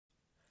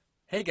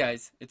Hey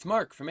guys, it's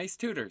Mark from Ace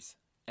Tutors,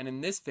 and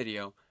in this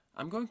video,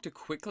 I'm going to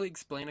quickly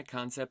explain a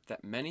concept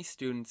that many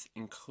students,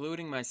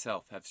 including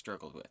myself, have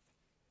struggled with.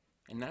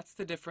 And that's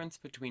the difference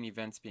between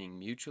events being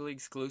mutually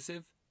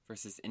exclusive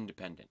versus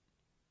independent.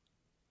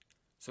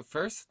 So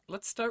first,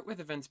 let's start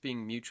with events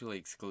being mutually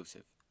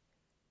exclusive.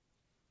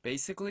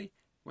 Basically,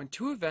 when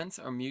two events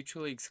are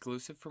mutually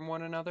exclusive from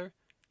one another,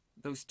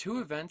 those two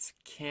events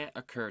can't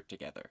occur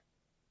together.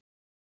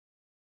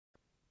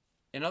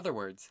 In other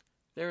words,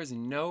 there is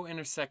no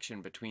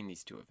intersection between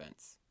these two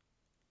events.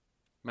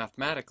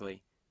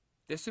 Mathematically,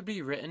 this would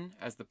be written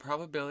as the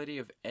probability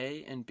of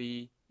A and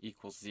B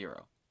equals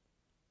 0.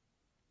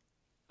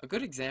 A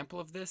good example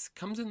of this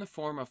comes in the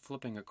form of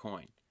flipping a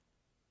coin.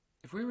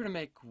 If we were to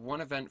make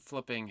one event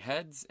flipping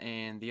heads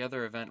and the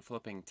other event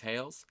flipping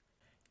tails,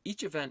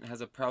 each event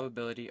has a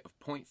probability of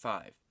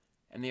 0.5,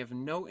 and they have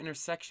no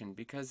intersection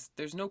because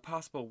there's no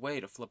possible way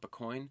to flip a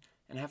coin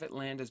and have it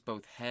land as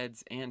both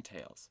heads and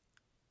tails.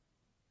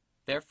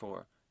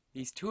 Therefore,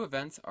 these two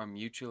events are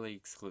mutually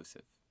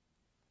exclusive.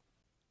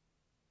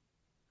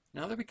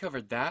 Now that we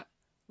covered that,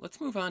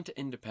 let's move on to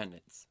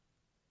independence.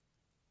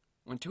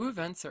 When two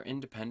events are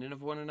independent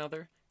of one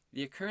another,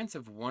 the occurrence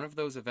of one of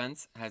those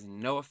events has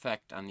no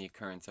effect on the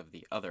occurrence of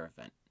the other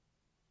event.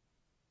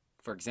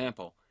 For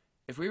example,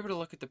 if we were to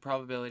look at the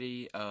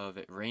probability of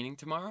it raining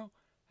tomorrow,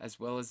 as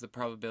well as the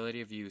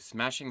probability of you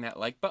smashing that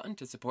like button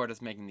to support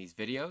us making these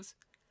videos,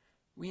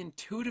 we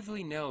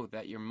intuitively know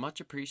that your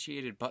much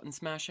appreciated button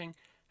smashing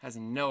has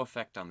no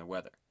effect on the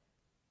weather.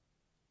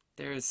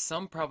 There is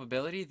some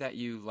probability that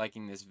you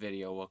liking this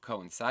video will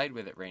coincide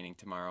with it raining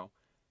tomorrow,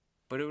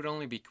 but it would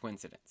only be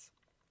coincidence.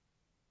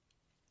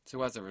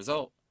 So as a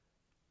result,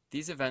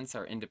 these events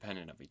are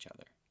independent of each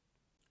other.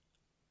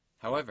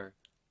 However,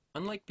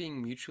 unlike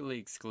being mutually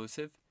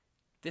exclusive,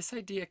 this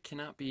idea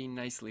cannot be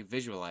nicely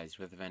visualized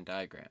with a Venn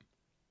diagram.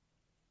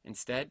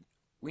 Instead,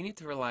 we need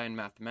to rely on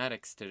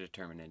mathematics to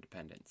determine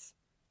independence.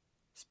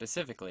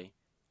 Specifically,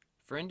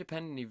 for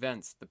independent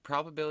events, the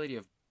probability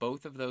of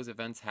both of those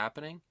events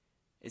happening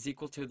is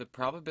equal to the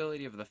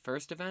probability of the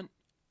first event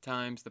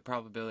times the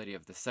probability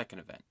of the second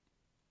event.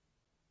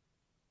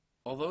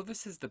 Although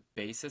this is the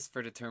basis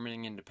for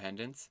determining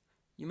independence,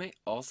 you may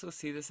also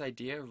see this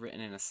idea written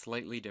in a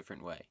slightly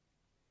different way.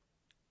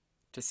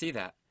 To see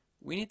that,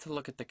 we need to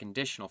look at the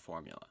conditional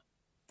formula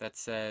that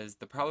says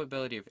the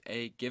probability of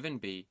A given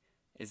B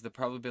is the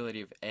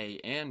probability of A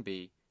and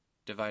B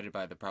divided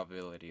by the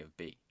probability of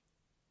B.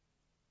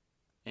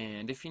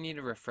 And if you need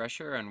a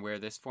refresher on where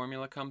this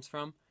formula comes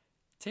from,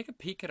 take a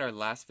peek at our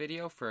last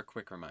video for a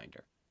quick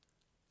reminder.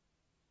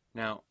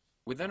 Now,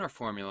 within our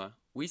formula,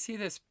 we see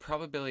this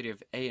probability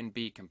of A and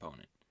B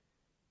component.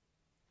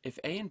 If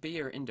A and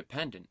B are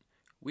independent,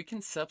 we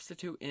can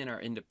substitute in our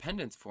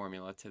independence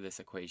formula to this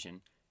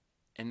equation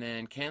and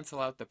then cancel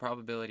out the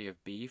probability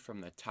of B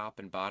from the top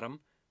and bottom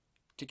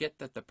to get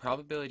that the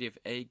probability of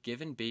A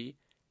given B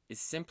is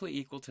simply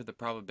equal to the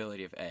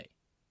probability of A.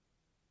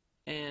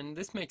 And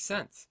this makes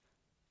sense.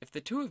 If the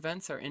two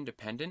events are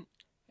independent,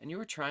 and you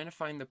are trying to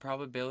find the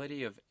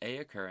probability of A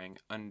occurring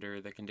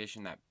under the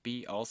condition that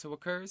B also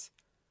occurs,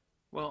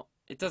 well,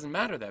 it doesn't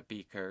matter that B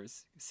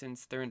occurs,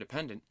 since they're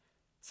independent,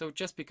 so it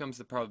just becomes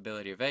the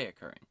probability of A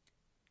occurring.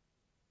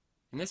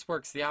 And this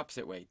works the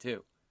opposite way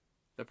too.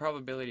 The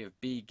probability of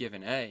B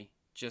given A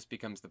just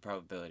becomes the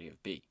probability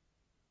of B.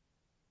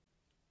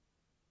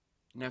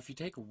 Now if you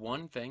take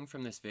one thing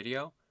from this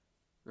video,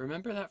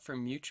 remember that for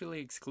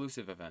mutually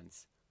exclusive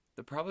events,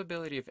 the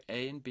probability of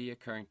A and B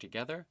occurring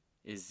together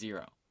is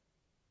 0.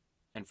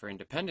 And for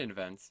independent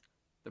events,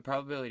 the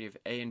probability of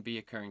A and B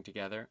occurring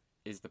together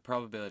is the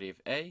probability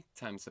of A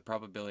times the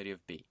probability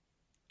of B.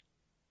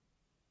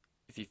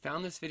 If you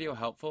found this video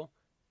helpful,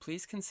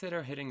 please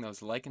consider hitting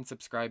those like and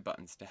subscribe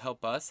buttons to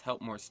help us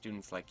help more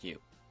students like you.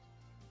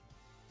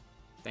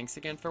 Thanks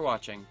again for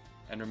watching,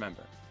 and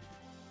remember,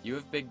 you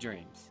have big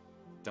dreams.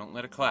 Don't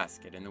let a class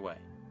get in the way.